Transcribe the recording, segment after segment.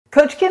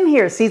Coach Kim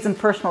here, seasoned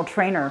personal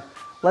trainer.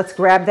 Let's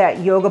grab that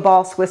yoga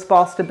ball, Swiss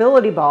ball,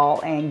 stability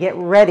ball, and get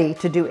ready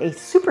to do a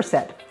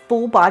superset,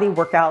 full body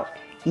workout,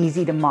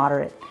 easy to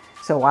moderate.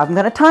 So I'm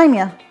gonna time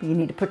you. You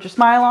need to put your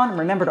smile on, and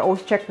remember to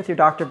always check with your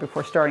doctor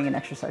before starting an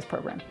exercise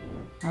program.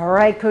 All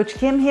right, Coach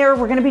Kim here.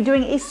 We're gonna be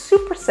doing a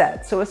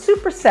superset. So a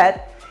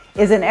superset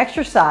is an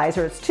exercise,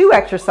 or it's two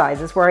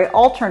exercises where I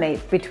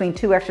alternate between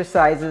two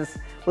exercises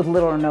with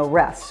little or no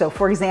rest. So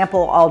for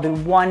example, I'll do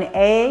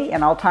 1A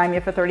and I'll time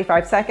you for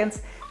 35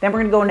 seconds. Then we're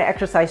gonna go into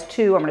exercise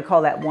 2, I'm gonna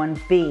call that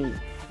 1B.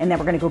 And then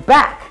we're gonna go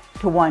back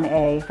to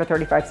 1A for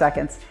 35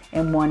 seconds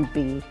and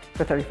 1B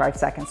for 35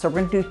 seconds. So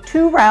we're gonna do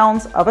 2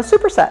 rounds of a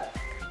superset.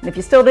 And if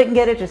you still didn't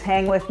get it, just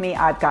hang with me,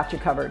 I've got you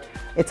covered.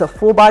 It's a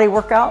full body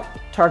workout,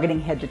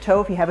 targeting head to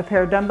toe. If you have a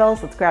pair of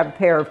dumbbells, let's grab a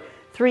pair of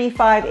 3,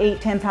 5, 8,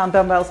 10-pound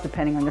dumbbells,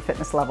 depending on your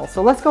fitness level.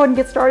 So let's go ahead and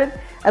get started.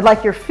 I'd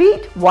like your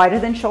feet wider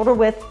than shoulder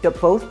width,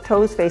 both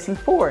toes facing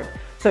forward.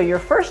 So your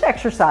first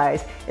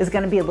exercise is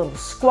gonna be a little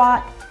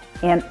squat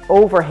and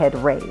overhead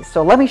raise.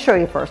 So let me show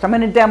you first. I'm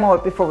gonna demo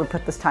it before we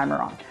put this timer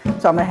on.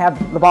 So I'm gonna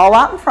have the ball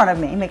out in front of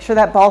me. Make sure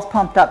that ball's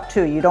pumped up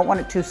too. You don't want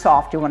it too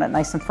soft. You want it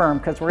nice and firm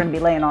because we're gonna be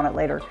laying on it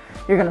later.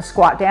 You're gonna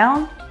squat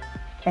down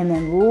and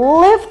then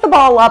lift the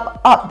ball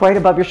up right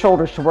above your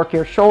shoulders to work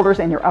your shoulders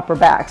and your upper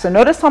back. So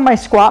notice on my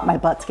squat, my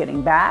butt's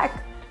getting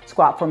back.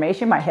 Squat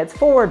formation, my head's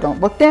forward,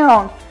 don't look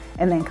down,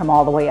 and then come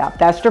all the way up.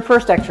 That's your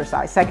first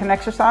exercise. Second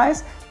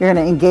exercise, you're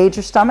gonna engage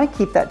your stomach,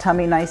 keep that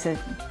tummy nice and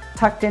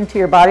tucked into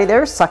your body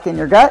there, suck in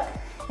your gut,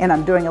 and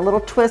I'm doing a little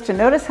twist, and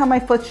notice how my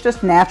foot's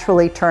just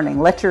naturally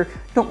turning.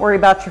 Don't worry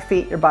about your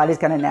feet, your body's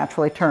gonna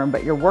naturally turn,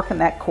 but you're working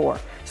that core.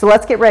 So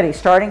let's get ready,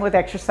 starting with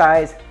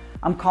exercise,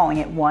 I'm calling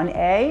it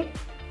 1A,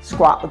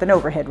 squat with an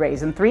overhead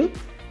raise in 3,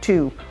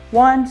 2,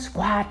 1,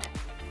 squat,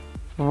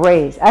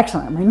 raise.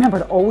 Excellent. Remember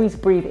to always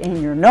breathe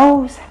in your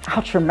nose,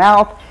 out your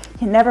mouth.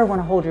 You never want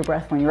to hold your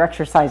breath when you're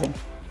exercising.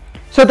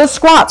 So the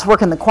squats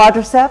working the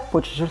quadricep,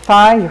 which is your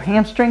thigh, your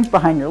hamstrings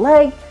behind your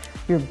leg,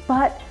 your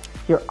butt,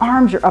 your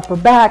arms, your upper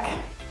back,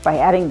 by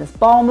adding this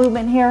ball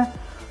movement here.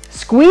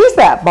 Squeeze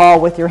that ball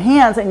with your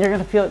hands and you're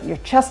going to feel your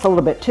chest a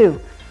little bit too.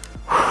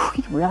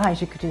 You realize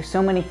you could do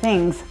so many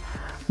things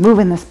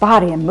moving this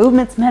body, and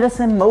movement's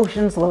medicine,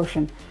 motion's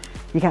lotion.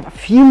 You got a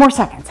few more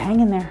seconds.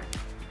 Hang in there.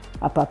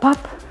 Up, up,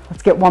 up.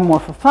 Let's get one more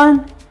for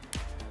fun.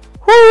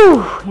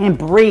 Whoo, and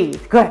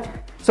breathe. Good.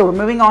 So we're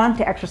moving on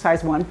to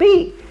exercise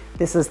 1B.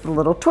 This is the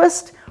little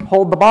twist.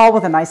 Hold the ball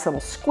with a nice little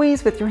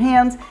squeeze with your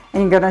hands,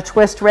 and you're gonna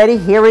twist. Ready?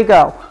 Here we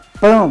go.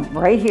 Boom,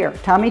 right here.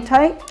 Tummy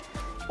tight.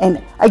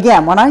 And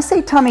again, when I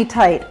say tummy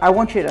tight, I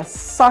want you to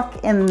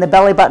suck in the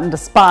belly button to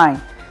spine,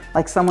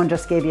 like someone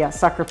just gave you a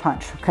sucker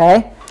punch,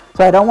 okay?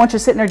 So I don't want you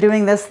sitting there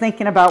doing this,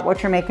 thinking about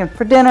what you're making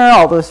for dinner,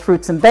 all those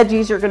fruits and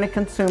veggies you're gonna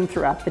consume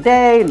throughout the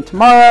day and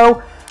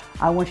tomorrow.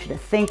 I want you to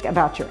think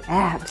about your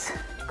abs.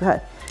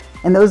 Good.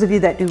 And those of you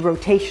that do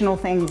rotational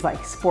things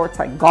like sports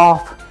like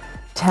golf,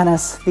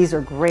 tennis, these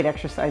are great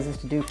exercises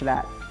to do for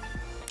that.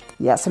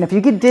 Yes, and if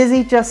you get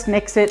dizzy, just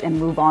nix it and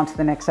move on to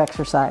the next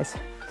exercise.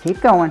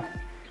 Keep going.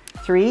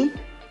 3,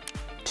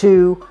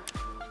 2,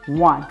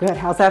 1. Good.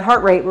 How's that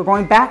heart rate? We're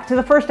going back to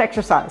the first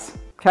exercise.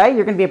 Okay,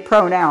 you're gonna be a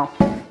pro now.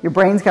 Your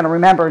brain's gonna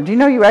remember. Do you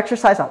know you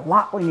exercise a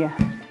lot when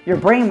your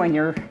brain when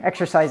you're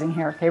exercising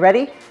here? Okay,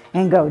 ready?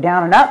 And go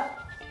down and up.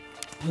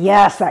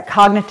 Yes, that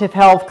cognitive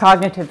health,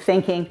 cognitive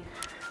thinking.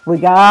 We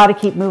gotta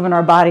keep moving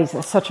our bodies.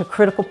 It's such a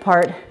critical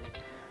part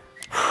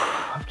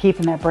of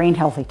keeping that brain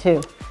healthy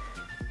too.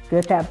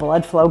 Get that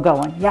blood flow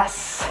going.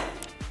 Yes.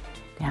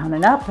 Down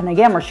and up. And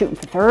again, we're shooting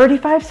for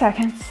 35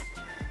 seconds.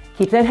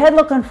 Keep that head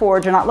looking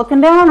forward. You're not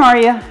looking down, are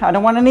you? I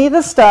don't want any of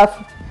this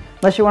stuff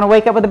unless you want to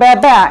wake up with a bad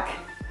back.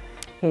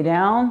 Okay,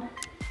 down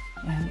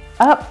and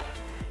up,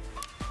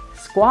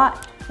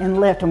 squat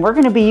and lift. And we're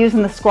going to be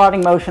using the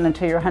squatting motion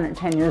until you're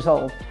 110 years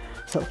old.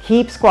 So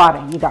keep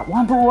squatting. You got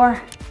one more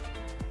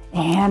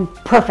and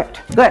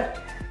perfect. Good.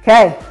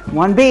 Okay,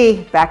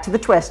 1B, back to the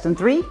twist in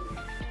 3,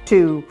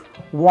 2,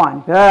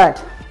 1. Good.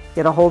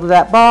 Get a hold of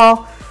that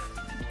ball.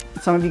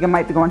 Some of you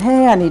might be going,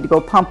 hey, I need to go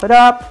pump it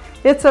up.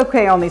 It's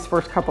okay on these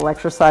first couple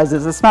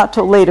exercises. It's not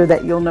till later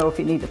that you'll know if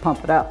you need to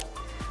pump it up.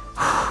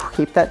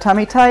 Keep that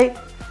tummy tight.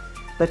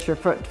 Let your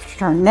foot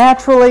turn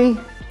naturally.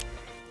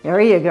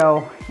 There you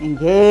go.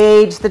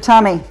 Engage the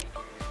tummy.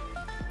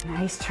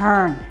 Nice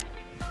turn.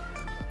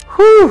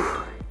 Whew.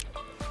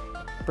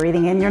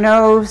 Breathing in your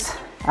nose,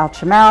 out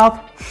your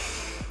mouth.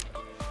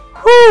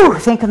 Whew.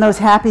 Thinking those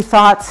happy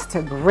thoughts. It's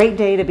a great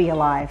day to be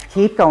alive.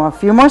 Keep going. A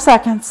few more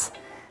seconds.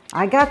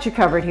 I got you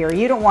covered here.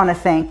 You don't want to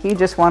think. You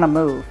just want to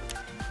move.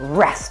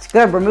 Rest.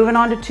 Good. We're moving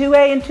on to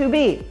 2A and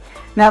 2B.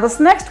 Now this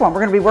next one, we're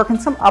going to be working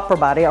some upper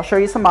body. I'll show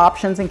you some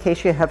options in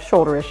case you have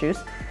shoulder issues.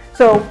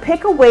 So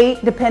pick a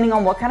weight depending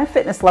on what kind of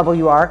fitness level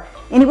you are,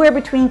 anywhere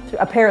between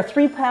a pair of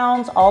 3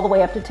 pounds all the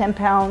way up to 10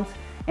 pounds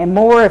and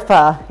more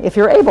if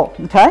you're able,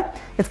 okay?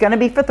 It's going to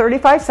be for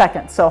 35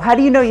 seconds. So how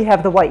do you know you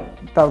have the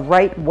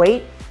right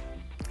weight?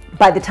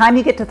 By the time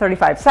you get to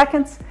 35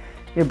 seconds,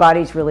 your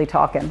body's really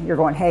talking. You're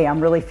going, hey, I'm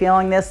really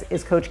feeling this.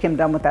 Is Coach Kim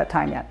done with that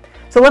time yet?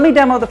 So let me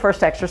demo the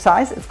first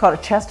exercise. It's called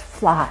a chest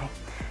fly.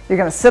 You're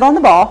gonna sit on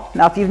the ball.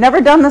 Now, if you've never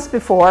done this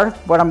before,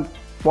 when I'm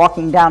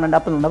walking down and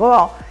up on the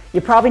ball,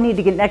 you probably need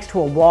to get next to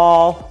a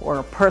wall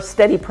or a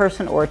steady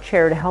person or a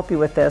chair to help you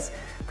with this,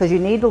 because you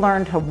need to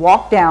learn to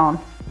walk down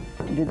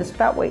and do this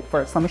without weight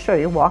first. Let me show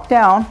you. Walk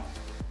down,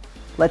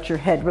 let your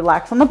head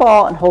relax on the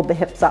ball and hold the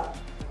hips up.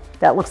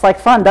 That looks like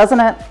fun, doesn't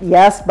it?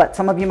 Yes, but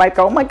some of you might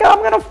go, oh my God,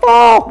 I'm gonna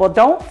fall. Well,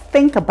 don't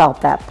think about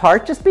that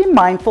part. Just be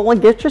mindful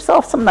and get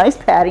yourself some nice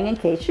padding in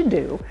case you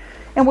do.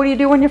 And what do you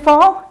do when you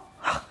fall?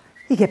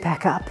 You get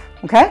back up,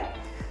 okay?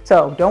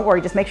 So don't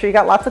worry, just make sure you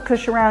got lots of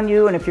cushion around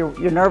you, and if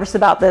you're nervous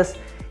about this,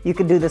 you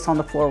can do this on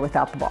the floor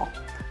without the ball.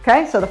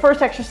 Okay, so the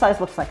first exercise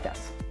looks like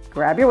this.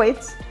 Grab your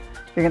weights,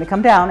 you're gonna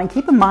come down, and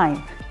keep in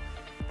mind,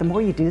 the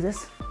more you do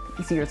this,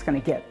 the easier it's gonna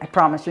get. I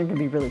promise you're gonna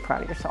be really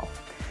proud of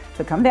yourself.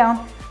 So come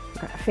down,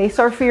 we're gonna face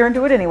our fear and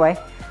do it anyway.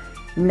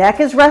 Neck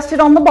is rested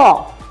on the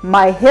ball.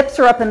 My hips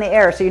are up in the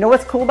air, so you know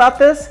what's cool about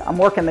this? I'm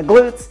working the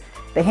glutes,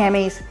 the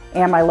hammies,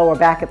 and my lower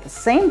back at the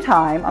same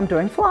time. I'm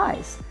doing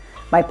flies.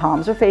 My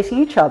palms are facing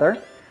each other.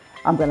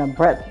 I'm gonna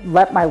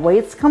let my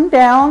weights come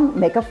down,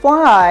 make a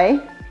fly,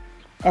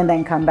 and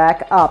then come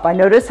back up. I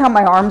notice how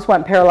my arms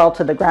went parallel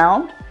to the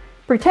ground.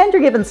 Pretend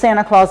you're giving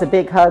Santa Claus a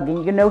big hug,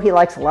 and you know he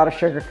likes a lot of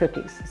sugar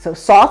cookies. So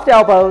soft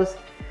elbows,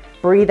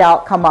 breathe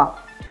out, come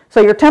up. So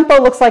your tempo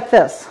looks like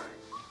this.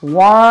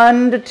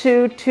 1 to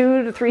 2,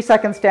 2 to 3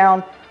 seconds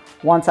down,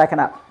 1 second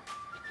up.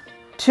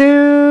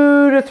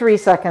 2 to 3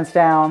 seconds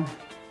down,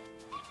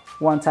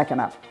 1 second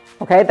up.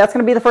 Okay, that's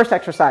gonna be the first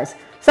exercise.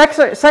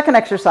 Second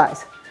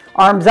exercise,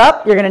 arms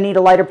up. You're gonna need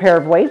a lighter pair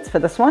of weights for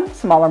this one,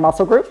 smaller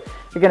muscle group.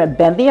 You're gonna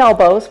bend the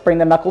elbows, bring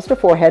the knuckles to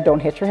forehead, don't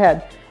hit your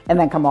head, and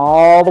then come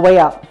all the way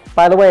up.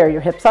 By the way, are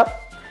your hips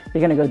up?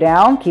 You're gonna go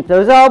down, keep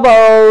those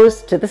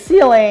elbows to the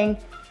ceiling,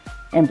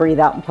 and breathe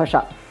out and push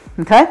up.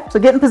 Okay, so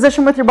get in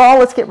position with your ball.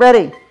 Let's get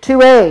ready.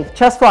 2A,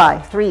 chest fly.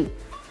 3,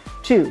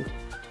 2,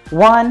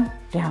 1,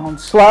 down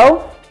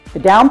slow. The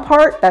down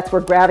part, that's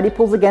where gravity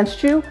pulls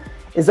against you,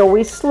 is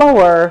always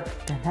slower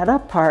than that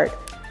up part.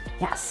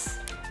 Yes.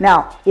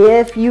 Now,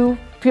 if you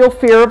feel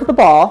fear of the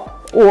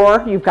ball,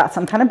 or you've got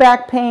some kind of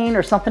back pain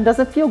or something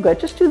doesn't feel good,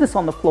 just do this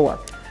on the floor.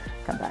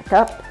 Come back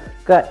up,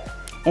 good.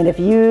 And if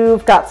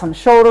you've got some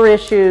shoulder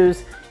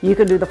issues, you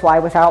can do the fly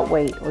without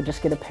weight, or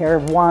just get a pair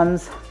of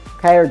ones,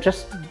 okay? Or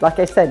just, like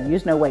I said,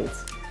 use no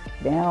weights.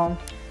 Down,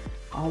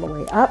 all the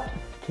way up,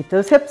 keep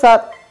those hips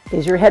up.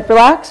 Is your head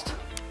relaxed?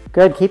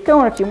 Good, keep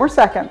going, a few more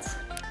seconds.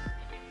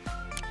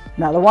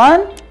 Another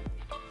one,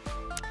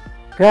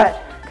 good.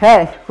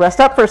 Okay,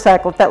 rest up for a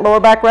sec, let that lower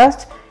back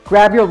rest.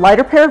 Grab your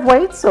lighter pair of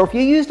weights. So if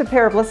you used a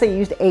pair of, let's say you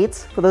used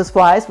 8s for those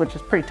flies, which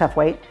is pretty tough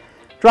weight,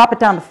 drop it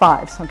down to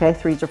 5s, okay?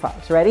 3s or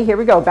 5s. Ready? Here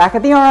we go. Back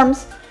of the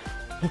arms.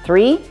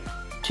 3,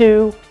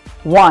 2,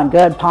 1.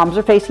 Good. Palms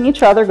are facing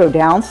each other. Go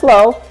down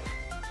slow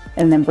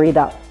and then breathe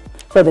up.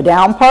 So the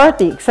down part,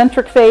 the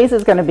eccentric phase,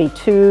 is going to be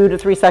 2 to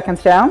 3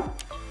 seconds down,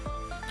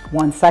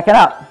 1 second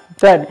up.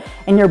 Good.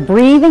 And you're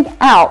breathing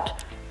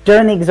out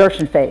during the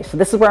exertion phase. So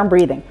this is where I'm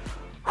breathing.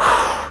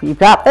 You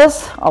got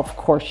this? Of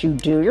course you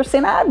do. You're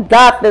saying, I've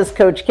got this,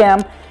 Coach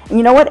Kim. And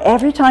you know what?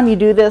 Every time you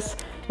do this,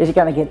 it's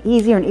going to get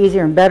easier and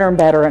easier and better and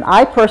better. And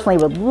I personally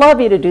would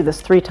love you to do this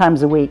 3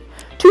 times a week,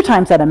 2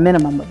 times at a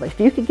minimum. But if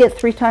you could get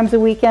 3 times a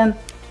weekend,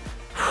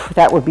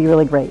 that would be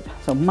really great.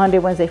 So Monday,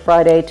 Wednesday,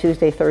 Friday,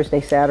 Tuesday, Thursday,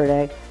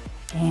 Saturday,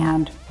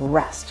 and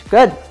rest.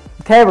 Good.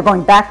 Okay, we're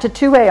going back to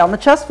 2A on the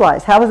chest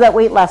flies. How was that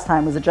weight last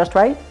time? Was it just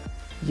right?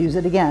 Use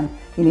it again.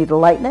 You need to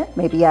lighten it,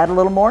 maybe add a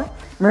little more.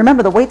 And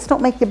remember, the weights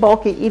don't make you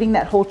bulky. Eating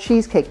that whole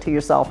cheesecake to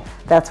yourself,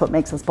 that's what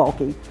makes us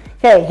bulky.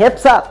 Okay,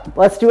 hips up.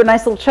 Let's do a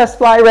nice little chest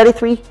fly. Ready?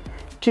 3,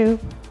 2,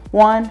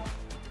 1.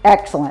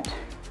 Excellent.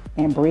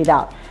 And breathe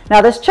out.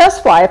 Now this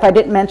chest fly, if I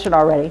didn't mention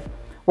already,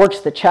 works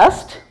the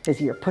chest, is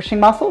your pushing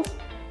muscles,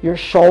 your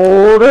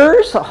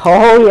shoulders,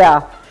 oh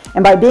yeah.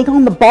 And by being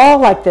on the ball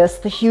like this,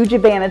 the huge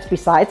advantage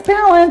besides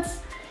balance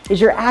is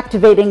you're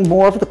activating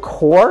more of the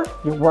core.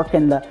 You're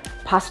working the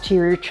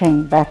posterior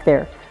chain back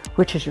there,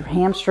 which is your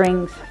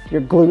hamstrings,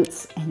 your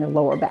glutes, and your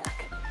lower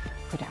back.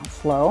 Go down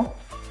slow.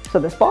 So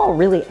this ball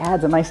really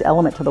adds a nice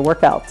element to the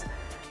workouts.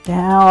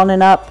 Down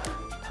and up,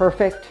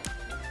 perfect.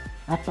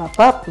 Up, up,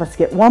 up. Let's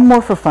get one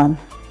more for fun.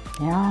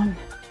 Down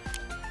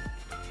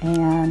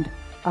and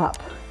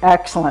up.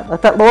 Excellent.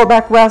 Let that lower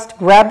back rest.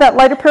 Grab that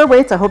lighter pair of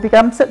weights. I hope you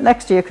got them sitting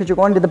next to you because you're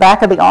going to the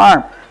back of the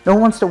arm. No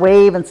one wants to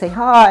wave and say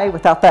hi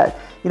without that.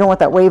 You don't want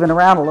that waving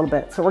around a little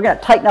bit. So we're going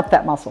to tighten up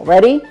that muscle.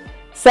 Ready,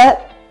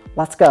 set,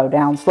 let's go.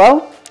 Down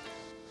slow.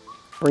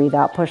 Breathe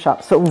out, push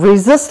up. So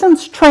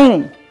resistance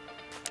training.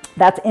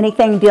 That's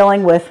anything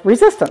dealing with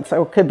resistance.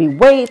 So it could be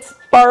weights,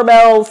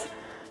 barbells,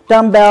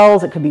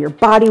 dumbbells. It could be your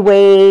body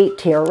weight,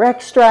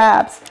 TRX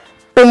straps,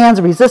 bands,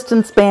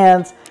 resistance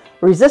bands.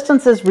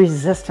 Resistance is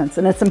resistance,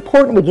 and it's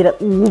important we get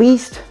at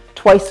least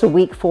twice a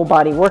week full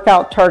body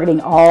workout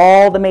targeting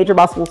all the major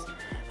muscles.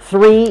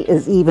 3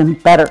 is even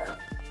better.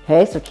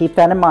 Okay, so keep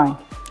that in mind.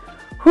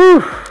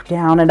 Whew,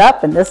 down and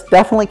up, and this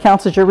definitely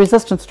counts as your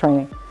resistance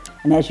training.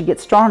 And as you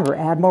get stronger,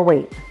 add more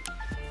weight.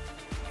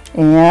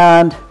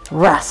 And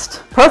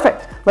rest.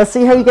 Perfect. Let's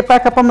see how you get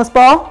back up on this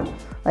ball.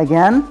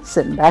 Again,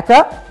 sitting back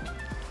up.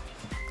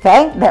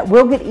 Okay, that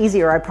will get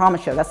easier, I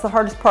promise you. That's the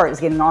hardest part, is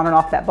getting on and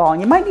off that ball.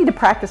 And you might need to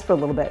practice for a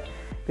little bit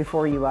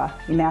before you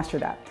master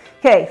that.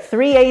 Okay,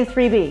 3A and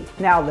 3B.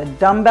 Now the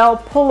dumbbell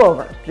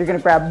pullover. You're gonna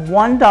grab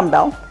one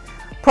dumbbell,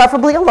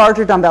 preferably a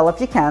larger dumbbell if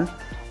you can.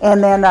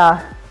 And then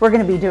we're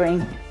gonna be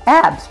doing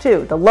abs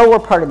too, the lower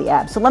part of the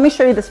abs. So let me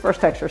show you this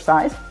first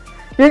exercise.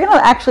 You're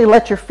gonna actually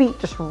let your feet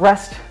just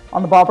rest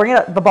on the ball. Bring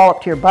the ball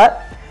up to your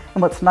butt.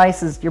 And what's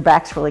nice is your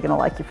back's really gonna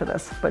like you for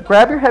this. But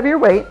grab your heavier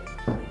weight.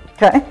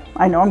 Okay,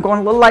 I know I'm going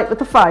a little light with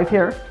the 5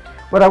 here.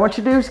 What I want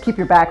you to do is keep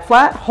your back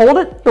flat.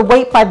 Hold the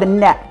weight by the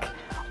neck.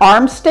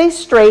 Arms stay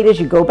straight as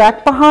you go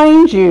back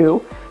behind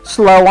you.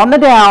 Slow on the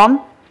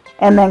down.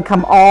 And then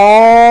come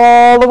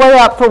all the way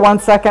up for 1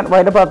 second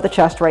right above the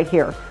chest right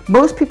here.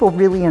 Most people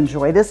really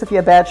enjoy this. If you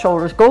have bad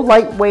shoulders, go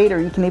lightweight, or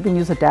you can even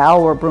use a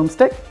dowel or a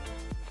broomstick.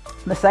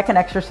 The second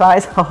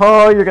exercise,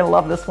 oh, you're gonna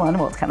love this one.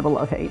 Well, it's kind of a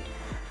love-hate.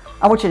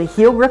 I want you to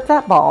heel grip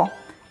that ball,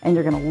 and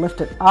you're gonna lift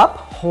it up,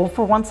 hold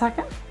for 1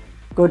 second,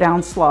 go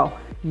down slow.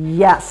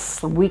 Yes,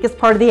 the weakest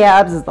part of the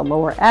abs is the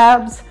lower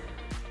abs.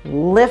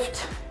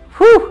 Lift,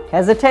 whew,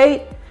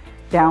 hesitate,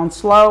 down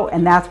slow,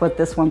 and that's what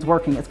this one's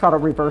working. It's called a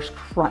reverse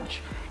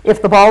crunch.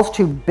 If the ball's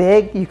too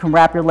big, you can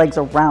wrap your legs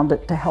around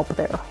it to help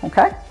there,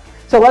 okay?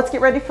 So let's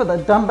get ready for the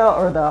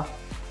dumbbell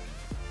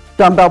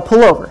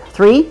pullover.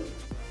 3,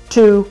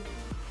 2,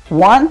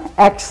 1,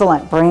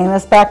 excellent. Bring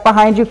this back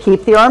behind you,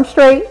 keep the arm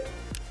straight,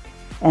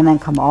 and then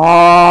come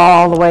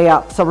all the way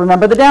up. So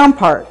remember the down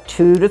part,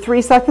 2 to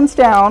 3 seconds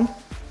down,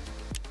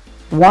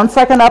 1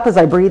 second up as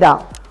I breathe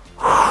out.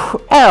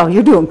 Oh,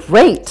 you're doing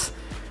great.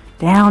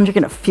 Down, you're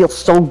gonna feel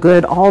so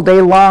good all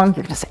day long.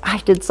 You're gonna say, I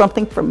did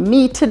something for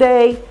me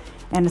today.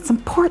 And it's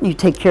important you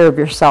take care of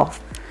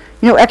yourself.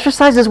 You know,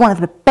 exercise is one of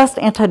the best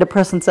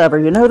antidepressants ever.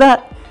 You know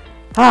that?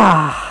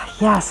 Ah,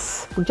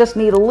 yes. We just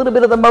need a little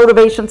bit of the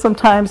motivation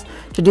sometimes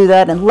to do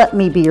that, and let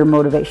me be your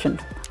motivation.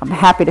 I'm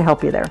happy to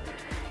help you there.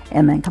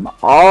 And then come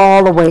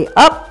all the way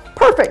up.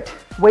 Perfect.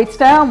 Weights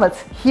down.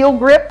 Let's heel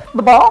grip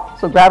the ball.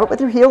 So grab it with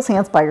your heels,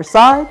 hands by your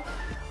side.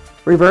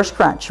 Reverse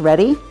crunch.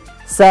 Ready,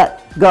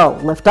 set, go.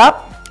 Lift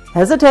up,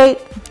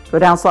 hesitate, go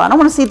down slow. I don't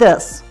want to see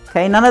this,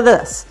 okay? None of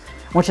this.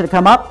 I want you to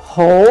come up,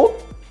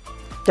 hold,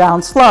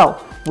 down slow.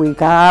 We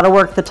gotta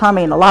work the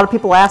tummy. And a lot of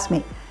people ask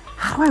me,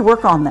 how do I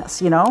work on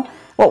this, you know?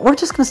 Well, we're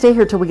just gonna stay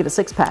here till we get a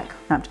 6-pack.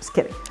 No, I'm just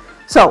kidding.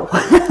 So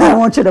I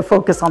want you to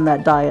focus on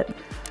that diet.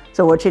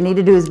 So what you need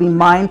to do is be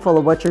mindful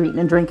of what you're eating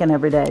and drinking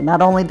every day.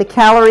 Not only the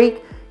calorie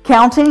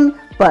counting,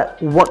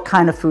 but what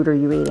kind of food are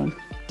you eating?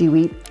 Do you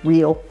eat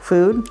real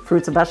food,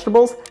 fruits and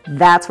vegetables?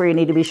 That's where you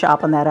need to be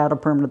shopping that out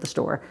of Permanent the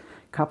store.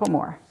 Couple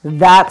more.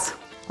 That's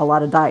a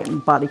lot of diet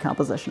and body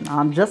composition.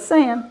 I'm just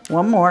saying.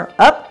 One more.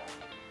 Up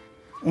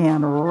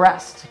and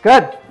rest.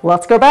 Good.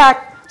 Let's go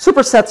back.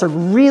 Supersets are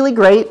really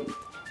great.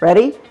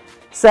 Ready,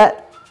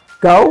 set,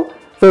 go.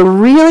 They're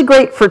really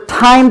great for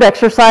timed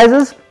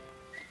exercises.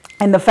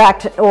 And the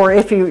fact, or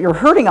if you're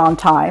hurting on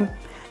time,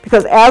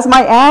 because as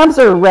my abs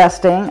are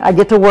resting, I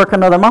get to work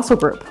another muscle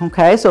group.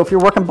 Okay, so if you're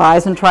working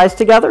bis and tris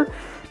together,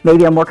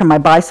 maybe I'm working my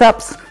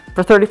biceps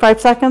for 35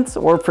 seconds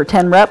or for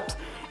 10 reps.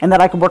 And then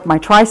I can work my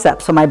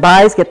triceps. So my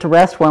bis get to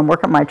rest while I'm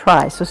working my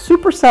tris. So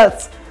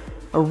supersets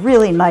are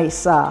really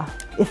nice,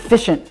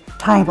 efficient,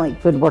 timely,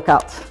 good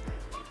workouts.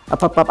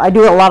 Up, up, up. I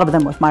do a lot of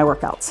them with my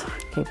workouts.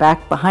 Okay,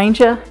 back behind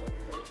you.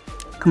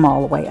 Come all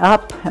the way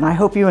up. And I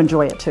hope you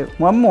enjoy it too.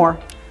 One more.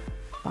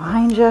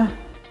 Behind you.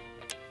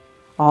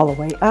 All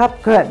the way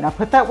up. Good. Now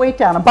put that weight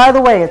down. And by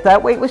the way, if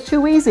that weight was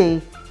too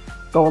easy,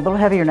 go a little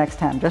heavier next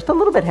time. Just a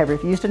little bit heavier.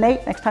 If you used an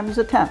 8, next time use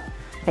a 10.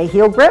 Okay,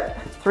 heel grip.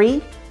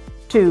 3,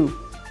 2,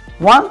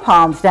 1,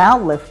 palms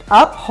down, lift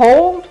up,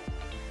 hold,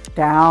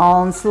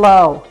 down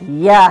slow.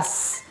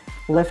 Yes,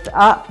 lift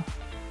up,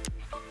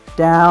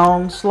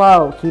 down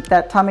slow. Keep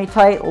that tummy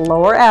tight,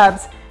 lower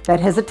abs. That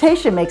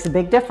hesitation makes a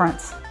big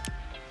difference.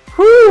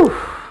 Whew.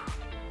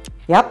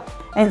 Yep.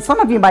 And some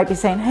of you might be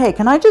saying, hey,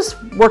 can I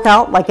just work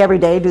out like every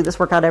day, do this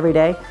workout every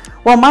day?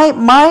 Well,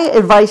 my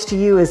advice to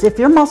you is if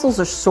your muscles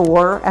are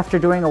sore after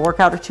doing a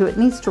workout or two, it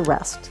needs to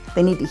rest.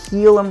 They need to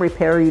heal and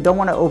repair. You don't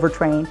want to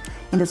overtrain.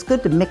 And it's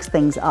good to mix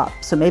things up.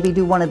 So maybe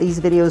do one of these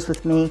videos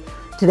with me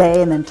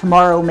today, and then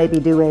tomorrow maybe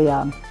do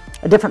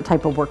a different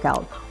type of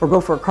workout, or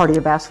go for a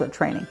cardiovascular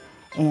training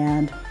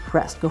and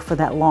rest. Go for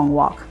that long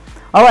walk.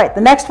 All right,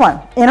 the next one,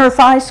 inner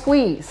thigh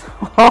squeeze.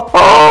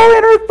 Oh,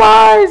 inner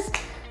thighs.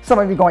 Some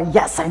of you going,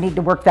 yes, I need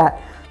to work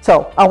that.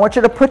 So I want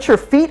you to put your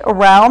feet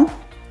around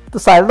the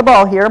side of the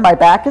ball here. My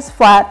back is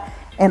flat.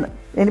 And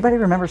anybody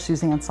remember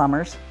Suzanne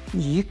Summers?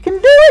 You can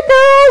do it,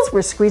 girls.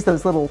 We squeeze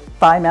those little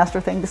thigh master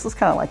thing. This is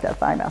kind of like that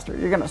thigh master.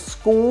 You're going to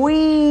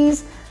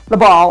squeeze the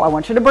ball. I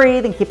want you to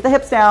breathe and keep the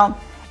hips down,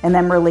 and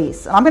then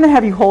release. And I'm going to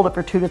have you hold it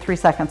for 2 to 3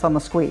 seconds on the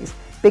squeeze.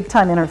 Big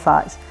time inner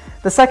thighs.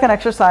 The second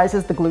exercise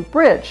is the glute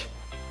bridge.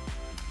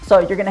 So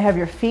you're going to have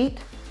your feet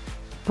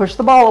push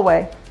the ball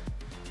away.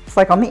 It's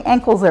like on the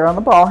ankles there on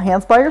the ball,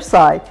 hands by your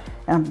side,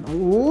 and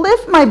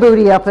lift my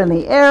booty up in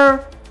the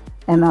air,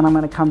 And then I'm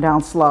going to come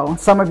down slow.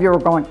 Some of you are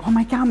going, oh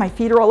my God, my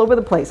feet are all over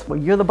the place. Well,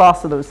 you're the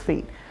boss of those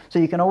feet. So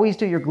you can always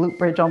do your glute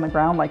bridge on the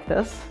ground like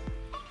this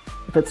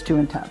if it's too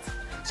intense.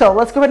 So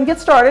let's go ahead and get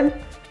started.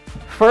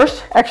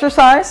 First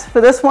exercise for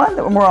this one,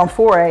 we're on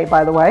 4A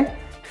by the way.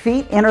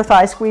 Feet, inner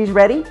thigh squeeze,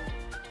 ready,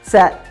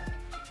 set,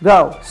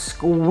 go.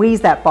 Squeeze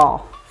that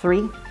ball.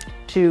 3,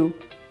 2,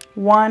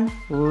 1,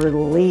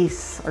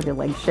 release. Are your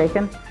legs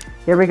shaking?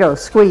 Here we go,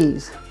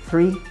 squeeze.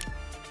 3,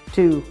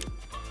 2,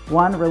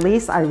 1,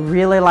 release. I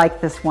really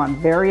like this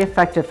one. Very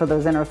effective for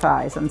those inner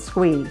thighs. And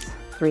squeeze.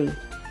 3,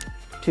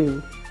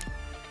 2,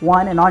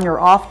 1. And on your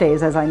off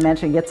days, as I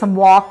mentioned, get some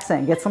walks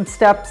in, get some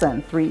steps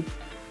in. 3,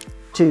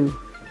 2,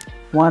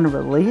 1,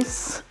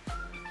 release.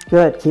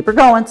 Good, keep her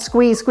going.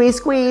 Squeeze, squeeze,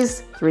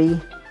 squeeze. 3,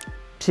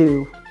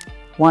 2,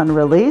 1,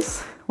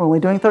 release. We're only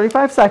doing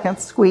 35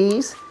 seconds.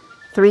 Squeeze.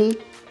 3,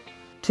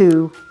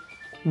 2,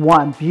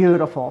 1.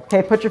 Beautiful.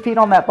 Okay, put your feet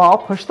on that ball.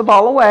 Push the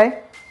ball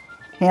away.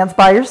 Hands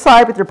by your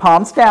side with your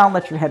palms down.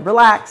 Let your head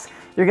relax.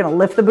 You're going to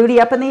lift the booty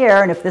up in the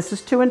air. And if this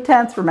is too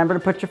intense, remember to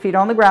put your feet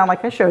on the ground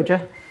like I showed you.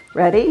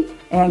 Ready?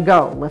 And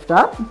go. Lift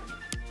up.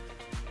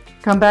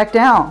 Come back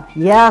down.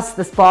 Yes,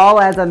 this ball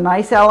adds a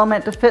nice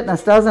element to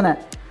fitness, doesn't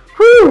it?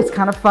 Whew, it's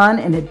kind of fun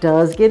and it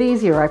does get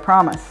easier, I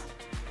promise.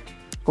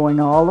 Going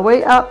all the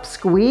way up,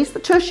 squeeze the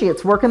tushy.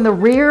 It's working the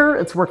rear,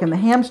 it's working the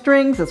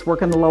hamstrings, it's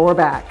working the lower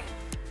back.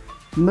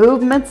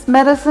 Movement's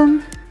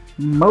medicine,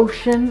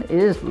 motion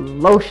is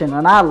lotion,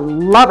 and I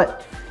love it.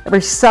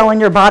 Every cell in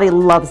your body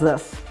loves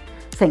this.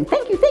 Saying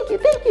thank you, thank you,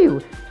 thank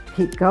you.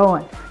 Keep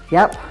going.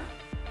 Yep.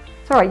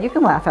 It's all right, you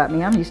can laugh at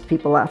me. I'm used to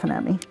people laughing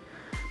at me.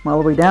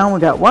 All the way down, we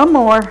got one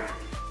more.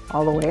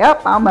 All the way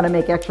up, I'm gonna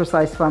make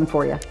exercise fun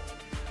for you.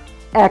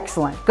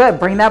 Excellent, good,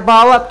 bring that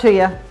ball up to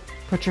you.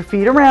 Put your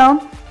feet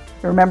around.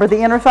 Remember the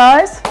inner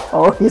thighs?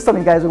 Oh, some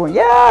of you guys are going,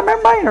 yeah, I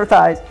remember my inner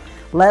thighs.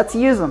 Let's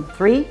use them.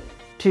 3,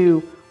 2,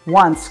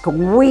 1,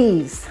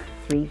 squeeze.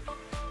 3,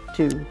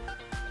 2,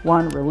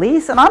 1,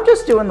 release. And I'm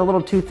just doing the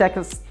little 2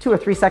 or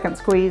 3 second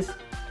squeeze.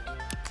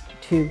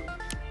 2,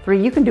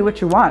 3, you can do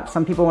what you want.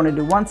 Some people want to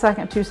do 1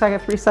 second, 2 second,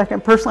 3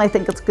 second. Personally, I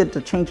think it's good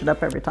to change it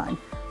up every time.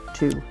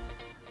 2,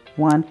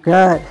 1,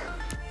 good.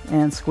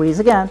 And squeeze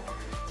again.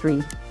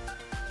 3,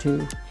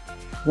 2,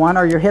 1.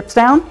 Are your hips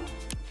down?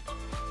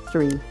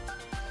 3,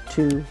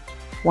 2,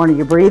 1. Are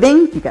you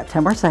breathing? You got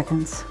 10 more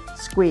seconds.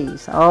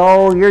 Squeeze.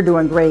 Oh, you're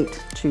doing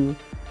great. 2,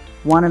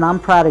 1, and I'm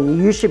proud of you.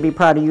 You should be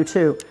proud of you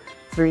too.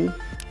 3,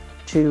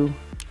 2,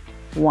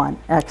 1.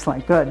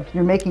 Excellent, good.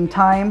 You're making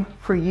time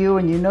for you,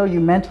 and you know you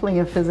mentally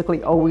and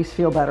physically always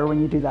feel better when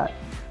you do that.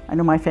 I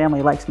know my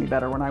family likes me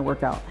better when I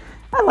work out.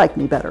 I like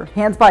me better.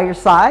 Hands by your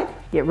side.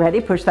 Get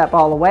ready, push that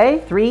ball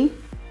away. 3,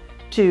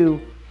 2,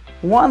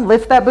 1.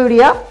 Lift that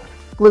booty up.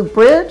 Glute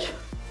bridge.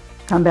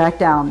 Come back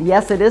down.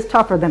 Yes, it is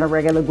tougher than a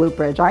regular glute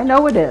bridge. I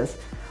know it is.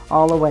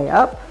 All the way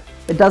up.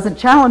 It doesn't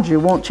challenge you,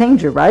 won't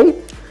change you, right?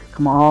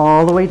 Come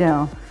all the way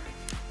down.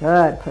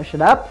 Good. Push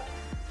it up.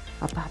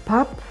 Up, up,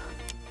 up.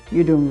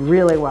 You're doing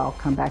really well.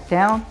 Come back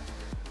down.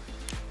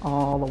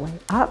 All the way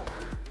up.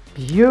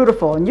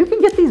 Beautiful. And you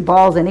can get these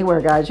balls anywhere,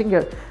 guys. You can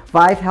get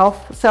Vive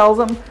Health sells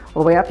them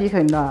all the way up. You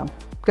can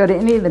go to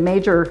any of the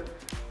major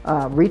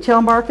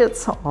retail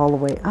markets. All the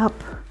way up.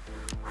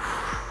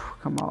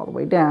 Come all the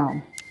way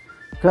down.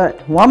 Good.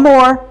 One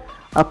more.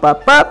 Up,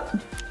 up, up.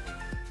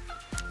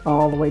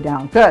 All the way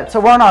down. Good. So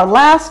we're on our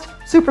last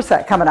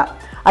superset coming up.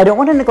 I don't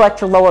want to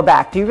neglect your lower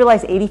back. Do you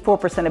realize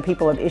 84% of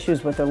people have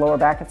issues with their lower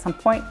back at some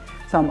point?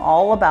 So I'm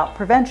all about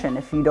prevention.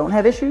 If you don't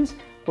have issues,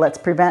 let's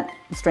prevent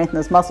and strengthen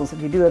those muscles.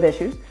 If you do have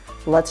issues,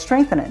 let's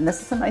strengthen it. And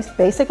this is a nice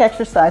basic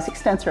exercise,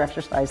 extensor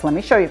exercise. Let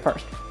me show you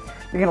first.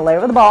 You're going to lay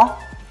over the ball,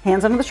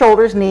 hands under the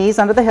shoulders, knees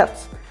under the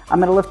hips. I'm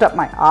going to lift up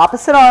my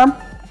opposite arm,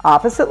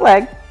 opposite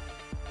leg.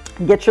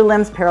 Get your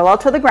limbs parallel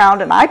to the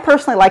ground, and I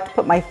personally like to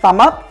put my thumb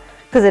up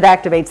because it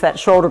activates that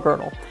shoulder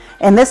girdle.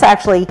 And this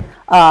actually,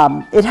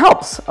 it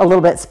helps a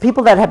little bit. So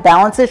people that have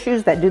balance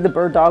issues that do the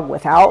bird dog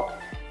without,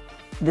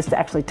 this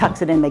actually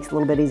tucks it in, makes it a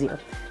little bit easier.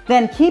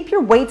 Then keep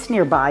your weights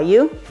nearby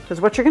you,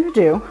 because what you're going to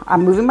do,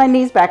 I'm moving my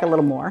knees back a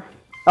little more,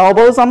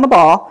 elbows on the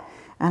ball,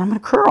 and I'm going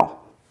to curl.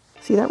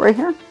 See that right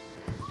here?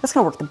 That's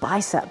going to work the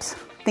biceps.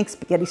 Think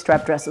spaghetti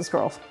strap dresses,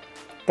 girls.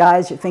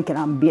 Guys, you're thinking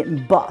I'm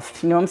getting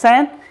buffed. You know what I'm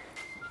saying?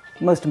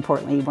 Most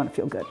importantly, you want to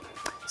feel good.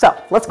 So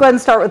let's go ahead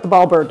and start with the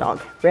ball bird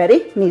dog.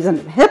 Ready? Knees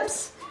under the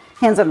hips,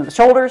 hands under the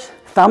shoulders,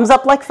 thumbs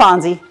up like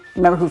Fonzie.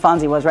 Remember who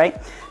Fonzie was,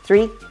 right?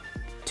 3,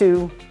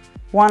 2,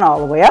 1, all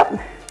the way up.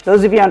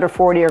 Those of you under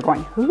 40 are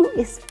going, who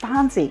is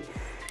Fonzie?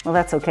 Well,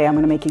 that's okay. I'm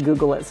going to make you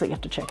Google it, so you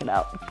have to check it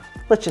out.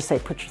 Let's just say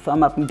put your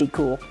thumb up and be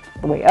cool.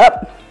 All the way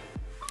up,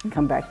 and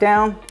come back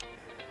down,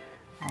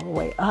 all the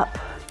way up,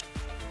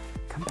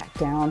 come back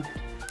down.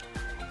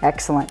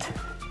 Excellent.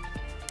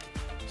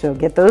 So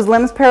get those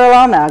limbs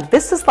parallel. Now,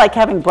 this is like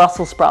having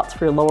Brussels sprouts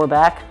for your lower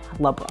back. I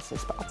love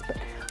Brussels sprouts, but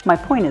my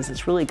point is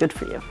it's really good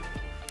for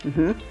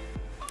you.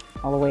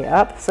 All the way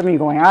up. Some of you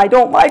going, I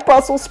don't like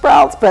Brussels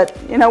sprouts, but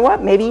you know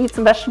what? Maybe eat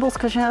some vegetables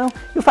because you know,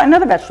 you'll find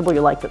another vegetable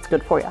you like that's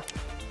good for you. All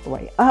the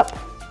way up,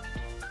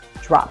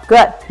 drop.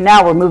 Good.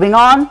 Now we're moving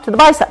on to the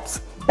biceps.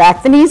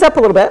 Back the knees up a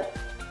little bit.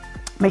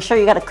 Make sure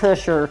you got a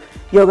cush or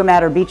yoga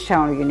mat or beach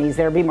towel on your knees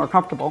there, be more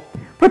comfortable.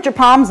 Put your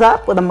palms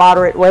up with a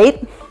moderate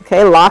weight.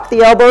 Okay, lock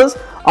the elbows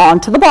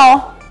onto the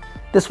ball.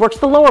 This works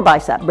the lower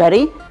bicep.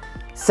 Ready,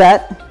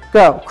 set,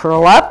 go.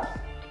 Curl up,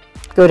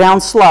 go down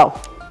slow.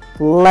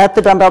 Let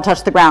the dumbbell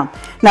touch the ground.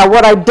 Now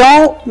what I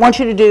don't want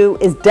you to do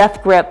is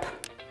death grip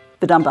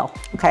the dumbbell.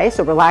 Okay,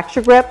 so relax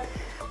your grip.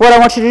 What I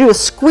want you to do is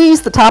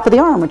squeeze the top of the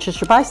arm, which is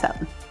your bicep.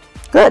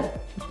 Good.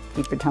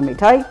 Keep your tummy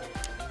tight,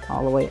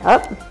 all the way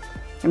up.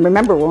 And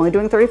remember, we're only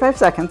doing 35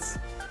 seconds.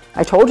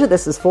 I told you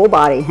this is full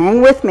body.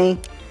 Hang with me.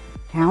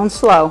 Down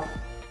slow.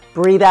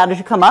 Breathe out as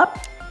you come up.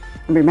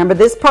 And remember,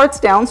 this part's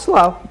down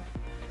slow.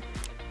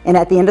 And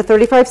at the end of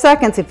 35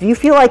 seconds, if you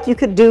feel like you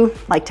could do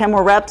like 10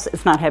 more reps,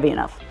 it's not heavy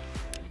enough.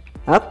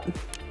 Up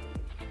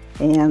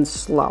and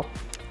slow.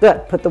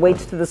 Good. Put the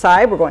weights to the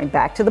side. We're going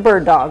back to the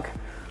bird dog.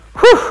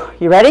 Whew.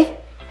 You ready?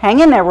 Hang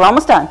in there. We're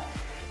almost done.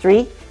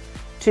 3,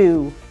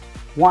 2,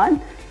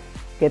 1.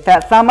 Get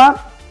that thumb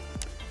up.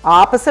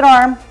 Opposite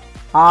arm,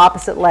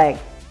 opposite leg.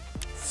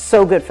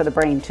 So good for the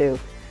brain too.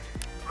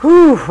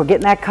 Whew, we're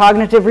getting that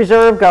cognitive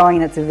reserve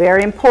going. It's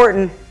very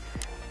important.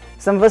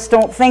 Some of us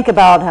don't think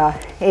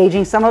about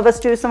aging. Some of us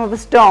do, some of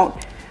us don't.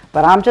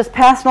 But I'm just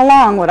passing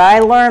along what I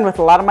learned with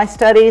a lot of my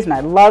studies, and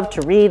I love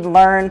to read and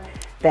learn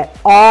that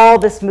all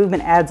this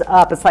movement adds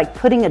up. It's like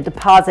putting a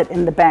deposit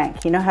in the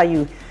bank. You know how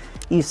you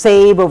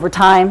save over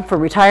time for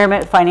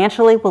retirement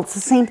financially? Well, it's the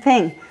same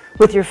thing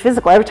with your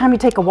physical. Every time you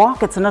take a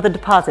walk, it's another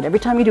deposit. Every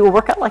time you do a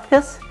workout like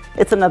this,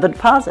 it's another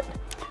deposit.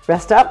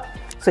 Rest up,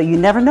 so you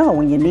never know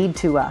when you need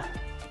to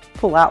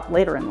pull out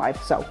later in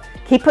life. So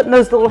keep putting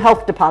those little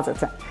health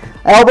deposits in.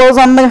 Elbows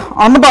on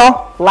the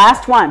ball.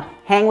 Last one.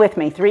 Hang with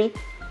me. 3,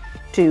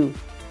 2,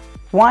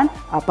 1.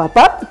 Up, up,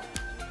 up.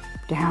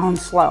 Down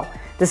slow.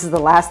 This is the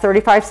last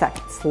 35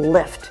 seconds.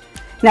 Lift.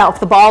 Now, if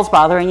the ball's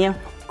bothering you,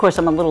 of course,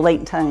 I'm a little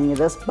late in telling you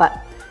this,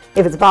 but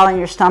if it's bothering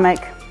your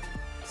stomach,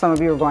 some of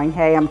you are going,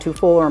 hey, I'm too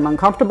full or I'm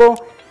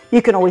uncomfortable.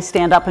 You can always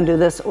stand up and do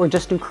this, or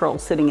just do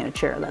curls sitting in a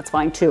chair. That's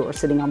fine too, or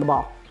sitting on the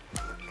ball.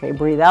 Okay,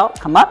 breathe out,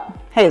 come up.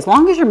 Hey, as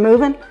long as you're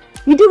moving,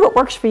 you do what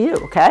works for you,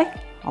 okay?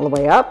 All the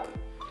way up,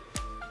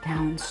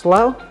 down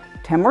slow,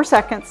 10 more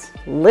seconds.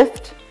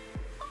 Lift,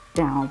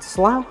 down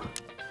slow.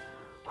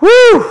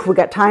 Whew, we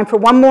got time for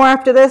one more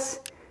after this.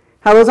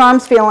 How are those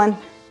arms feeling?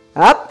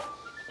 Up,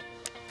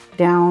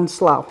 down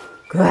slow.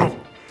 Good.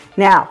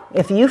 Now,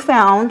 if you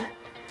found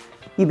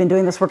you've been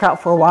doing this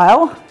workout for a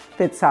while,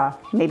 it's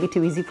maybe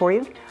too easy for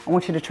you, I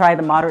want you to try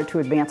the moderate to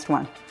advanced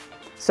one.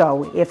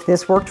 So if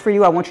this worked for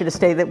you, I want you to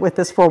stay with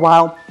this for a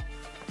while.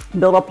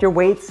 Build up your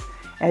weights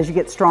as you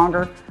get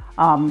stronger.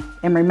 And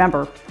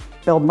remember,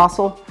 build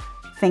muscle,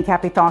 think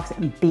happy thoughts,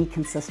 and be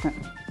consistent.